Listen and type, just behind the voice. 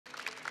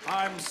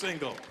I'm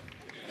single.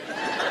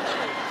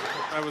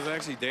 I was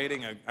actually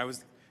dating.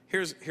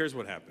 Here's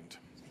what happened.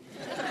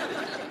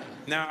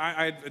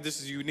 Now,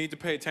 you need to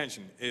pay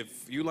attention.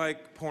 If you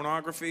like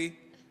pornography,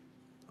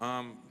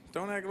 don't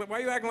act like, why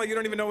are you acting like you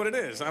don't even know what it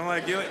is? I'm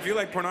like, if you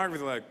like pornography,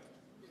 they're like,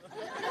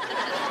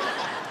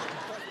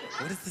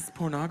 what is this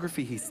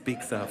pornography he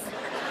speaks of?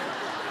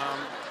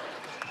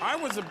 I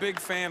was a big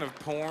fan of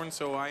porn,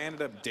 so I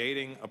ended up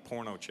dating a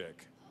porno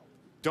chick.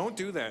 Don't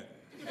do that.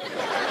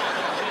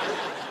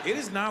 It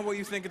is not what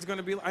you think it's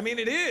gonna be like. I mean,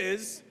 it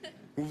is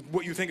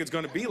what you think it's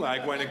gonna be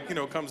like when it,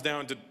 comes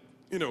down to,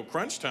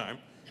 crunch time.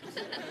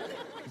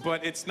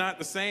 But it's not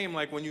the same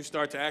like when you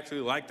start to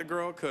actually like the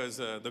girl, because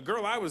the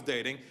girl I was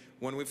dating,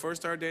 when we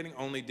first started dating,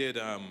 only did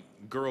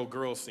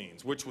girl-girl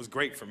scenes, which was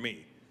great for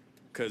me.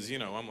 Because,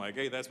 I'm like,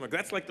 hey, that's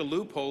like the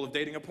loophole of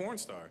dating a porn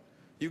star.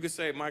 You could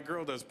say, my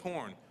girl does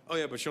porn. Oh,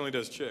 yeah, but she only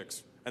does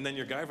chicks. And then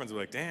your guy friends are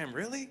like, damn,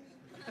 really?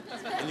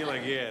 And you're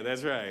like, yeah,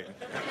 that's right.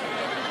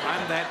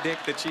 I'm that dick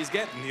that she's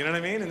getting, you know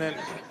what I mean? And then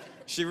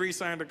she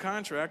re-signed her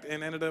contract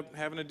and ended up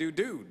having to do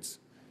dudes.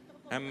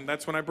 And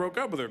that's when I broke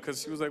up with her,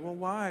 because she was like, well,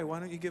 why?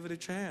 Why don't you give it a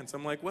chance?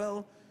 I'm like,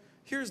 well,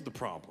 here's the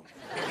problem.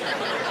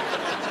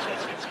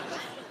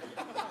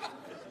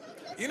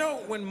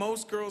 When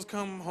most girls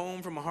come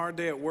home from a hard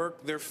day at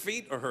work, their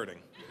feet are hurting.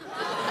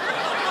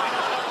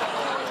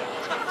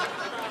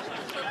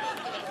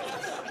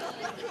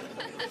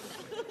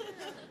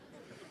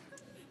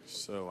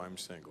 So I'm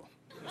single.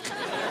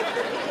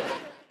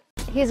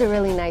 He's a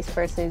really nice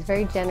person. He's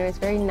very generous,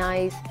 very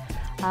nice.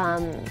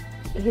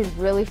 He's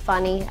really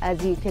funny,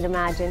 as you can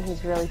imagine.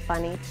 He's really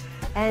funny.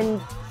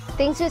 And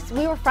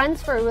we were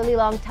friends for a really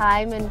long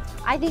time, and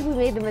I think we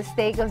made the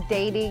mistake of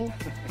dating.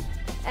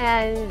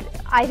 And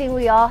I think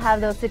we all have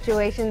those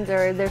situations,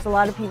 or there's a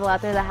lot of people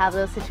out there that have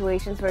those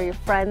situations where you're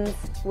friends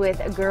with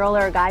a girl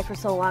or a guy for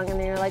so long, and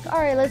then you're like, all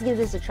right, let's give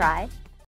this a try.